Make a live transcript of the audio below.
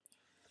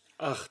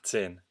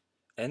18.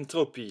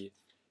 Entropie.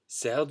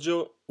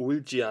 Sergio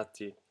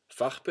Ulgiati,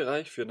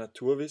 Fachbereich für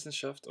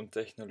Naturwissenschaft und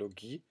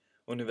Technologie,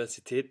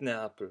 Universität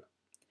Neapel.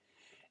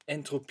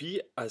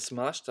 Entropie als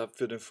Maßstab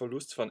für den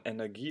Verlust von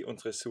Energie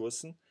und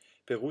Ressourcen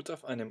beruht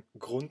auf einem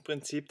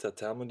Grundprinzip der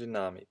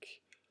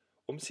Thermodynamik.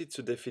 Um sie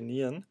zu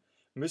definieren,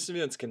 müssen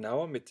wir uns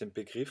genauer mit dem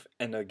Begriff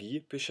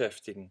Energie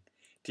beschäftigen,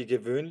 die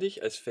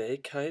gewöhnlich als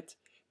Fähigkeit,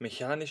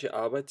 mechanische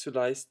Arbeit zu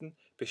leisten,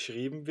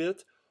 beschrieben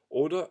wird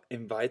oder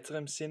im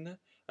weiteren Sinne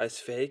als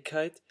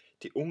Fähigkeit,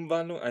 die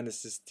Umwandlung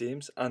eines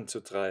Systems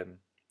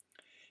anzutreiben.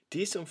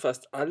 Dies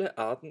umfasst alle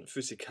Arten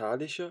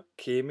physikalischer,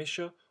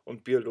 chemischer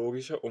und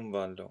biologischer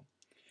Umwandlung.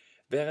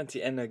 Während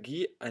die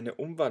Energie eine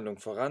Umwandlung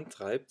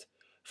vorantreibt,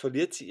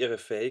 verliert sie ihre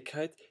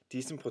Fähigkeit,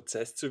 diesen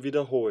Prozess zu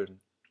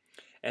wiederholen.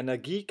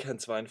 Energie kann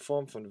zwar in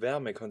Form von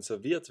Wärme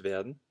konserviert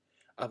werden,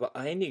 aber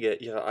einige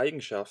ihrer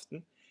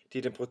Eigenschaften,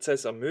 die den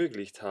Prozess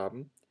ermöglicht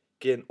haben,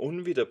 gehen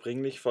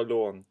unwiederbringlich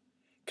verloren.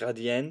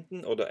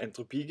 Gradienten oder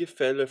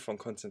Entropiegefälle von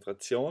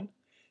Konzentration,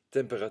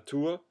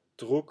 Temperatur,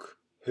 Druck,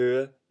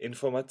 Höhe,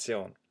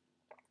 Information.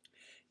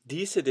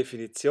 Diese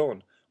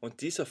Definition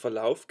und dieser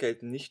Verlauf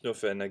gelten nicht nur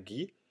für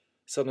Energie,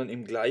 sondern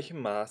im gleichen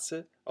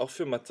Maße auch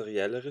für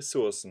materielle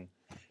Ressourcen,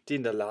 die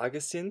in der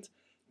Lage sind,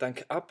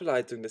 dank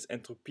Ableitung des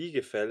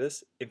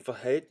Entropiegefälles im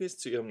Verhältnis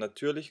zu ihrem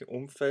natürlichen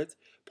Umfeld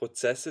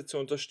Prozesse zu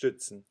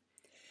unterstützen.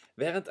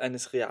 Während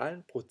eines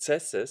realen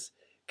Prozesses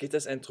geht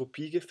das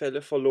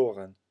Entropiegefälle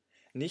verloren,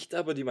 nicht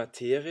aber die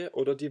Materie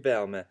oder die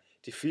Wärme,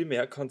 die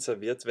vielmehr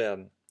konserviert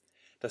werden.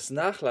 Das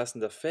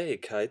Nachlassen der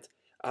Fähigkeit,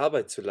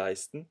 Arbeit zu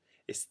leisten,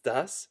 ist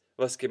das,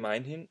 was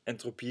gemeinhin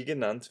Entropie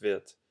genannt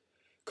wird.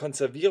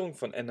 Konservierung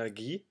von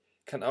Energie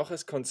kann auch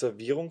als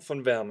Konservierung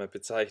von Wärme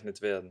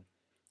bezeichnet werden.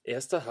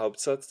 Erster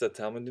Hauptsatz der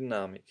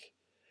Thermodynamik.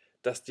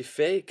 Dass die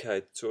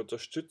Fähigkeit zur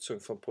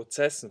Unterstützung von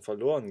Prozessen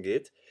verloren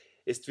geht,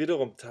 ist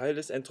wiederum Teil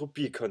des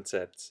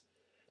Entropiekonzepts.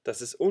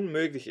 Dass es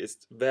unmöglich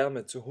ist,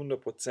 Wärme zu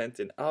 100%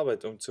 in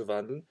Arbeit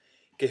umzuwandeln,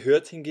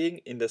 gehört hingegen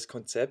in das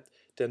Konzept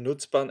der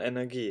nutzbaren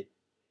Energie,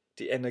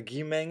 die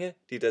Energiemenge,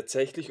 die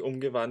tatsächlich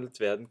umgewandelt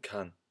werden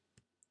kann.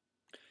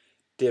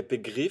 Der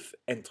Begriff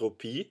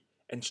Entropie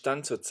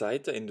entstand zur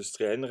Zeit der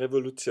industriellen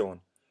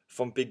Revolution,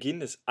 vom Beginn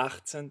des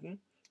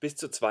 18. bis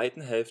zur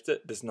zweiten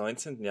Hälfte des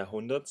 19.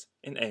 Jahrhunderts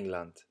in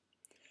England.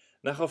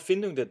 Nach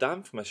Erfindung der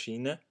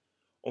Dampfmaschine,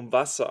 um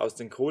Wasser aus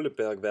den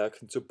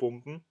Kohlebergwerken zu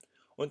pumpen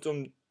und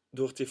um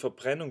durch die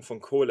Verbrennung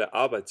von Kohle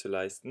Arbeit zu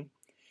leisten,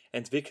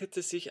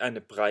 entwickelte sich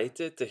eine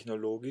breite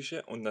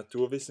technologische und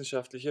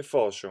naturwissenschaftliche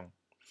Forschung.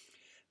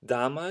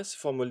 Damals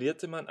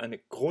formulierte man ein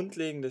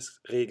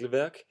grundlegendes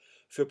Regelwerk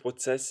für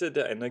Prozesse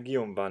der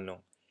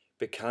Energieumwandlung,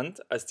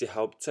 bekannt als die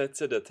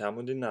Hauptsätze der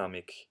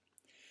Thermodynamik.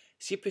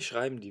 Sie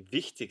beschreiben die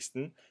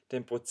wichtigsten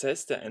dem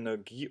Prozess der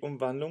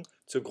Energieumwandlung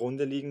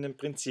zugrunde liegenden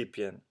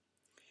Prinzipien.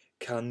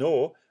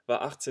 Carnot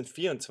war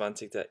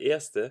 1824 der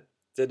Erste,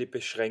 der die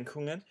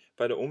Beschränkungen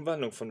bei der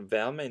Umwandlung von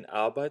Wärme in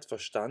Arbeit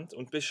verstand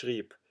und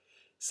beschrieb.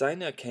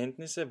 Seine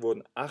Erkenntnisse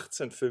wurden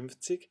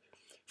 1850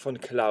 von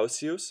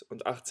Clausius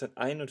und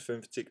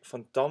 1851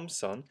 von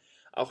Thomson,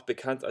 auch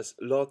bekannt als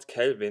Lord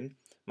Kelvin,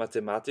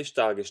 mathematisch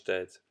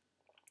dargestellt.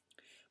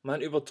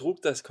 Man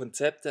übertrug das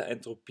Konzept der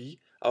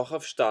Entropie auch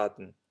auf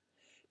Staaten,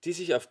 die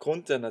sich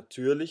aufgrund der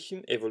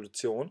natürlichen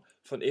Evolution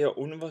von eher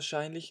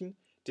unwahrscheinlichen,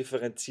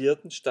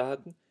 differenzierten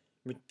Staaten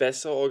mit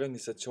besserer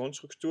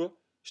Organisationsstruktur,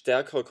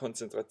 stärkerer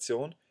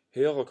Konzentration,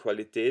 höherer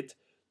Qualität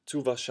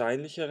zu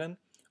wahrscheinlicheren,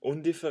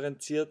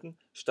 undifferenzierten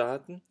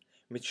Staaten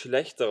mit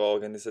schlechterer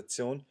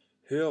Organisation,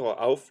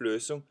 höherer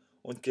Auflösung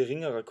und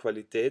geringerer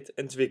Qualität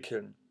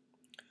entwickeln.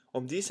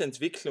 Um dieser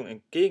Entwicklung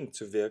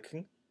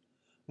entgegenzuwirken,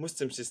 muss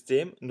dem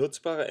System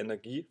nutzbare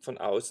Energie von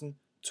außen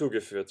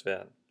zugeführt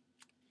werden.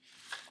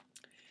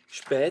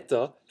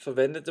 Später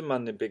verwendete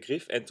man den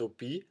Begriff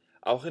Entropie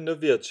auch in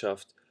der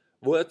Wirtschaft,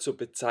 wo er zur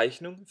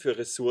Bezeichnung für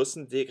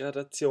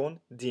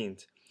Ressourcendegradation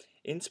dient,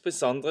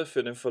 insbesondere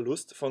für den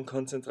Verlust von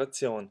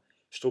Konzentration,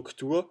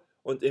 Struktur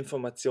und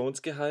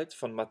Informationsgehalt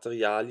von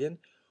Materialien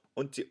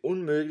und die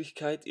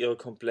Unmöglichkeit ihrer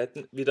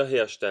kompletten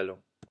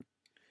Wiederherstellung.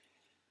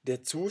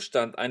 Der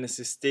Zustand eines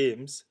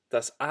Systems,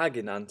 das A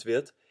genannt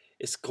wird,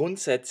 ist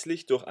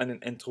grundsätzlich durch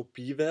einen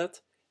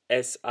Entropiewert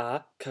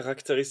SA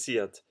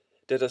charakterisiert,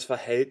 der das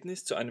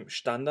Verhältnis zu einem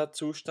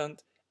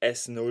Standardzustand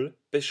S0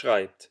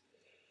 beschreibt.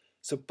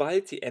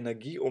 Sobald die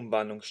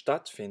Energieumwandlung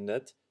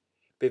stattfindet,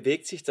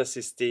 bewegt sich das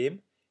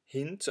System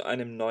hin zu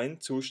einem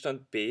neuen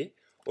Zustand B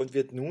und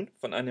wird nun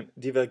von einem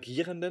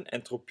divergierenden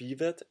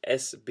Entropiewert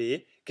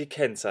SB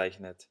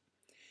gekennzeichnet.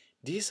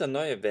 Dieser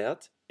neue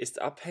Wert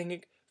ist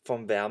abhängig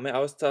vom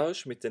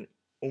Wärmeaustausch mit dem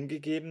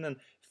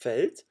umgegebenen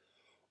Feld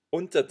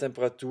und der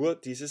Temperatur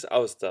dieses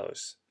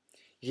Austauschs.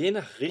 Je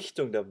nach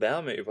Richtung der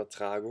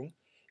Wärmeübertragung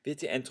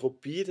wird die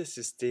Entropie des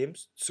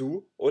Systems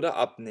zu- oder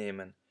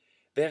abnehmen,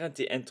 während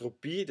die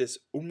Entropie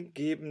des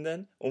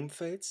umgebenden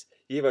Umfelds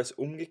jeweils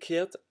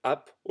umgekehrt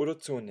ab- oder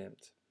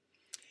zunimmt.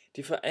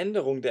 Die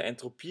Veränderung der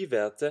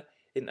Entropiewerte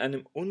in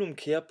einem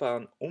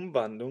unumkehrbaren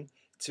Umwandlung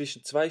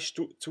zwischen zwei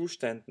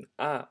Zuständen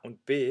A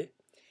und B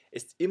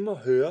ist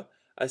immer höher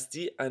als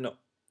die einer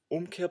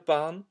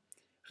umkehrbaren,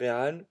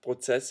 realen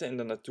Prozesse in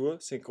der Natur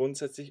sind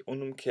grundsätzlich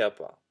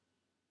unumkehrbar.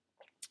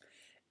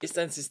 Ist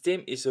ein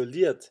System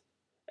isoliert,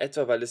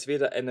 etwa weil es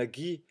weder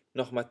Energie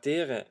noch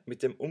Materie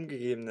mit dem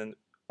umgegebenen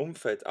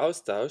Umfeld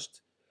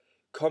austauscht,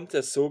 kommt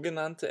der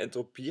sogenannte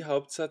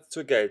Entropiehauptsatz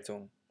zur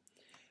Geltung.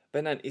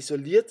 Wenn ein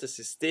isoliertes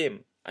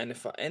System eine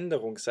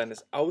Veränderung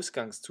seines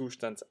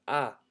Ausgangszustands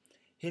A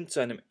hin zu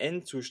einem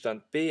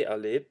Endzustand B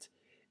erlebt,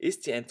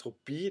 ist die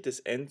Entropie des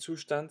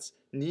Endzustands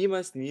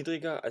niemals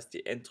niedriger als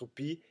die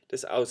Entropie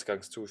des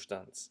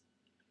Ausgangszustands.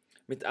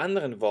 Mit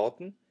anderen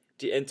Worten,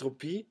 die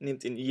Entropie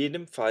nimmt in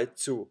jedem Fall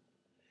zu.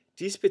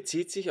 Dies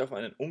bezieht sich auf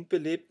einen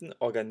unbelebten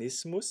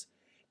Organismus,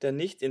 der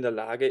nicht in der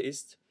Lage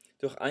ist,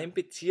 durch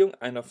Einbeziehung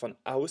einer von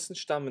außen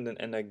stammenden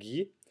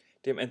Energie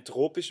dem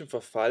entropischen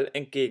Verfall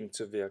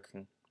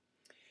entgegenzuwirken.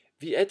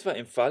 Wie etwa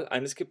im Fall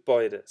eines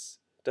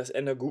Gebäudes, das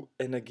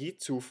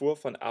Energiezufuhr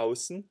von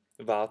außen,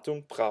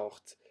 Wartung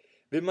braucht,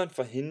 will man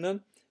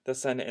verhindern,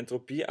 dass seine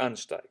Entropie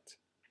ansteigt.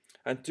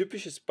 Ein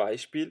typisches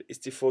Beispiel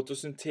ist die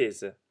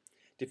Photosynthese.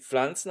 Die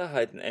Pflanzen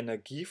erhalten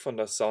Energie von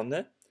der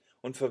Sonne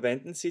und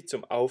verwenden sie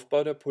zum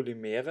Aufbau der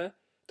Polymere,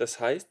 das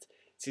heißt,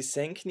 sie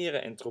senken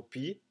ihre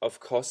Entropie auf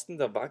Kosten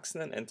der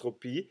wachsenden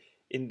Entropie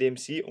in dem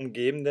sie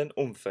umgebenden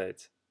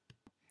Umfeld.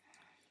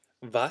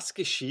 Was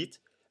geschieht,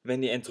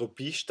 wenn die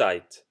Entropie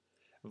steigt?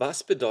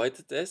 Was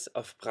bedeutet es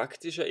auf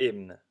praktischer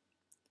Ebene?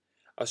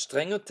 Aus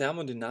strenger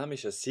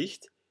thermodynamischer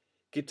Sicht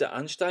gibt der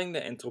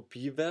ansteigende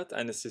Entropiewert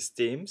eines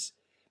Systems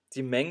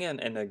die Menge an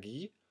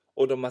Energie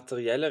oder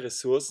materielle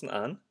Ressourcen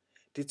an,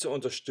 die zur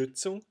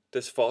Unterstützung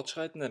des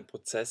fortschreitenden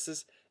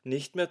Prozesses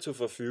nicht mehr zur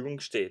Verfügung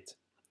steht.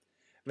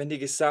 Wenn die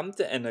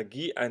gesamte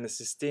Energie eines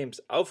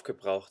Systems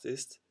aufgebraucht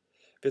ist,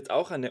 wird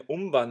auch eine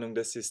Umwandlung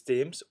des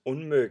Systems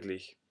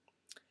unmöglich.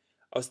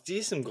 Aus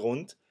diesem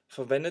Grund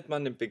verwendet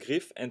man den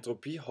Begriff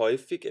Entropie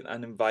häufig in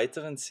einem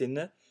weiteren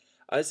Sinne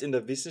als in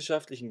der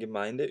wissenschaftlichen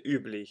Gemeinde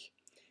üblich,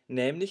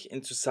 nämlich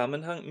in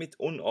Zusammenhang mit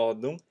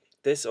Unordnung,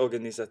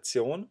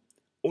 Desorganisation,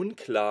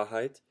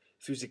 Unklarheit,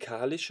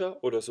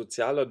 physikalischer oder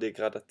sozialer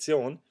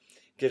Degradation,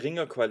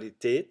 geringer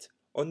Qualität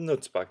und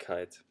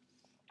Nutzbarkeit.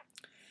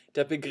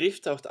 Der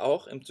Begriff taucht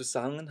auch im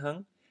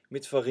Zusammenhang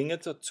mit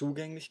verringerter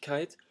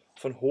Zugänglichkeit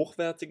von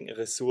hochwertigen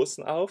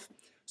Ressourcen auf,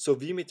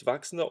 sowie mit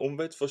wachsender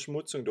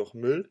Umweltverschmutzung durch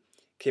Müll,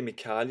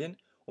 Chemikalien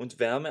und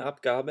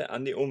Wärmeabgabe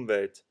an die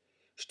Umwelt,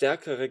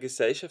 stärkere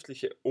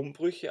gesellschaftliche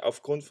Umbrüche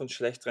aufgrund von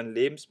schlechteren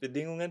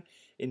Lebensbedingungen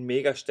in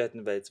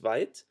Megastädten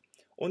weltweit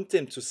und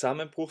dem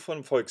Zusammenbruch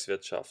von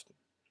Volkswirtschaften.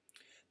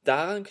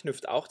 Daran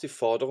knüpft auch die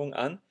Forderung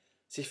an,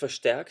 sich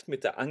verstärkt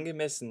mit der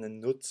angemessenen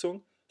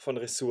Nutzung von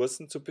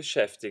Ressourcen zu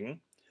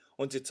beschäftigen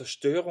und die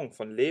Zerstörung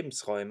von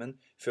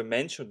Lebensräumen für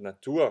Mensch und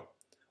Natur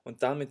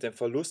und damit den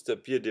Verlust der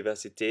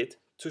Biodiversität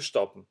zu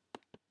stoppen.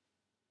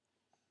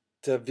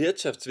 Der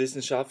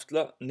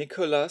Wirtschaftswissenschaftler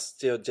Nicolas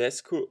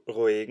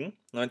Ceausescu-Roegen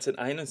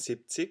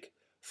 1971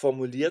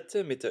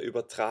 formulierte mit der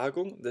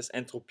Übertragung des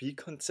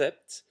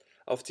Entropiekonzepts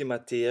auf die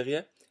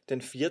Materie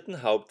den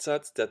vierten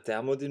Hauptsatz der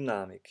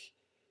Thermodynamik,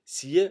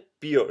 siehe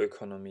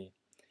Bioökonomie.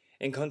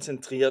 In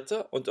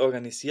konzentrierter und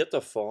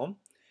organisierter Form,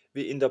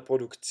 wie in der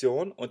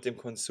Produktion und dem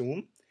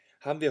Konsum,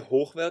 haben wir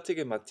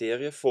hochwertige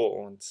Materie vor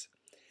uns.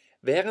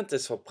 Während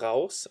des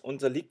Verbrauchs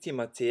unterliegt die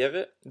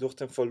Materie durch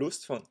den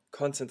Verlust von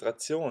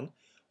Konzentration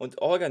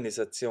und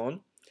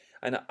Organisation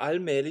einer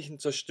allmählichen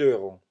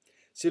Zerstörung.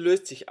 Sie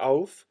löst sich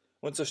auf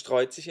und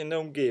zerstreut sich in der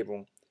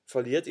Umgebung,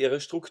 verliert ihre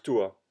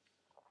Struktur.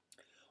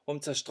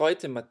 Um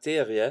zerstreute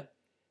Materie,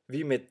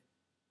 wie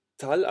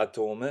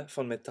Metallatome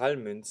von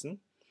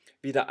Metallmünzen,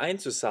 wieder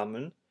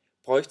einzusammeln,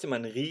 bräuchte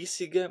man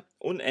riesige,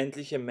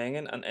 unendliche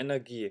Mengen an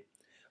Energie,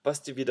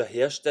 was die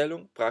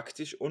Wiederherstellung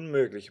praktisch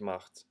unmöglich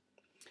macht.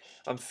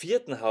 Am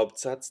vierten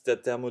Hauptsatz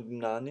der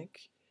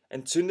Thermodynamik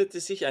entzündete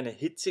sich eine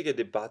hitzige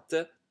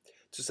Debatte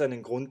zu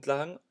seinen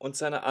Grundlagen und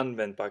seiner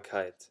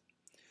Anwendbarkeit,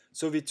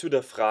 sowie zu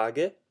der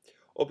Frage,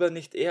 ob er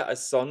nicht eher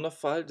als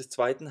Sonderfall des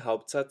zweiten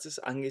Hauptsatzes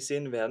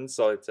angesehen werden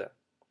sollte.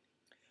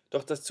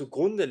 Doch das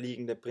zugrunde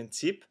liegende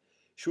Prinzip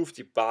schuf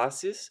die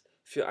Basis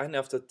für eine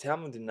auf der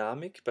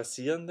Thermodynamik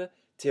basierende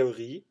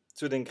Theorie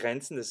zu den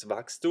Grenzen des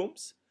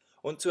Wachstums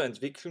und zur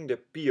Entwicklung der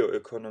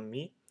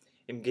Bioökonomie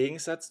im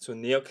Gegensatz zur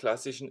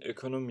neoklassischen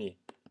Ökonomie.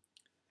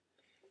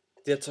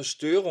 Der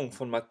Zerstörung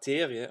von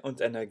Materie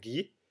und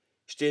Energie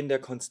stehen der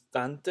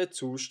konstante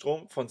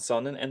Zustrom von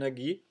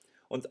Sonnenenergie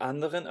und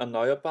anderen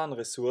erneuerbaren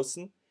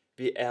Ressourcen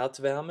wie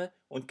Erdwärme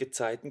und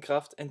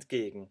Gezeitenkraft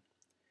entgegen.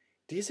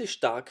 Diese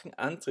starken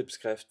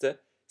Antriebskräfte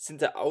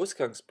sind der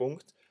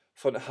Ausgangspunkt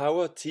von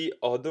Howard T.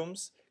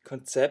 Odums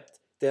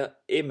Konzept der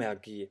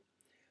Emergie.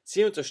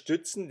 Sie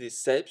unterstützen die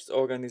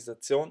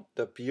Selbstorganisation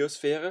der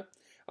Biosphäre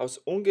aus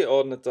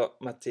ungeordneter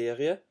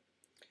Materie,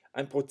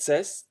 ein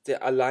Prozess,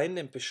 der allein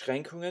den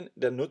Beschränkungen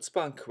der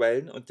nutzbaren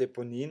Quellen und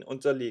Deponien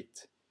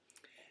unterliegt.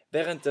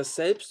 Während der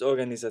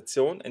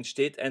Selbstorganisation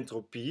entsteht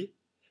Entropie,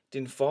 die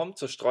in Form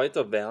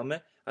zerstreuter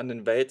Wärme an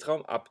den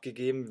Weltraum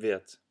abgegeben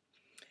wird.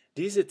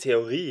 Diese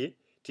Theorie,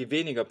 die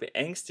weniger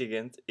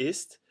beängstigend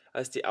ist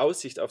als die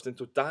Aussicht auf den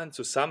totalen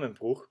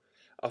Zusammenbruch,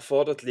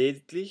 erfordert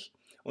lediglich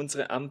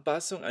unsere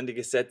Anpassung an die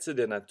Gesetze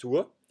der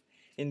Natur,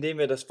 indem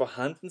wir das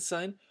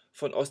Vorhandensein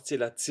von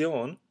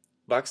Oszillation,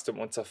 Wachstum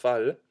und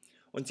Zerfall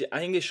und die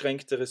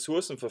eingeschränkte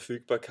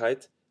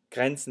Ressourcenverfügbarkeit,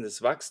 Grenzen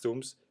des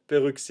Wachstums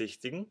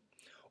berücksichtigen,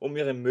 um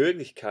ihre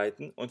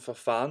Möglichkeiten und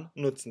Verfahren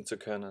nutzen zu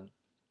können.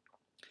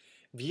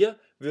 Wir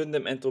würden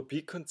dem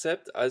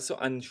Entropiekonzept also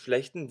einen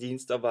schlechten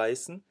Dienst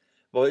erweisen,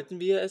 wollten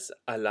wir es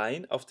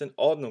allein auf den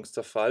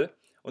Ordnungszerfall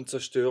und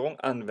Zerstörung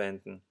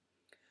anwenden.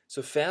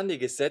 Sofern die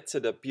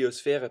Gesetze der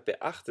Biosphäre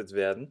beachtet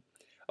werden,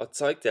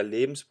 erzeugt der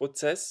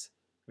Lebensprozess,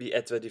 wie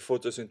etwa die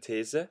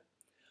Photosynthese,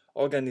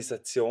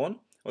 Organisation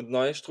und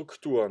neue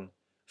Strukturen,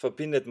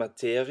 verbindet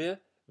Materie,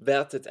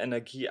 wertet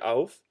Energie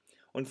auf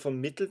und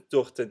vermittelt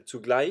durch den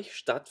zugleich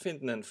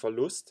stattfindenden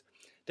Verlust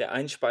der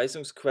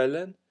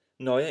Einspeisungsquellen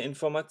neue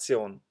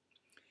Information.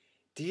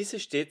 Diese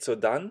steht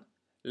sodann,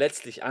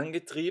 letztlich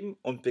angetrieben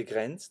und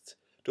begrenzt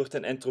durch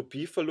den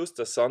Entropieverlust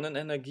der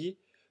Sonnenenergie,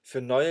 für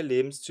neue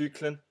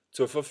Lebenszyklen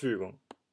zur Verfügung.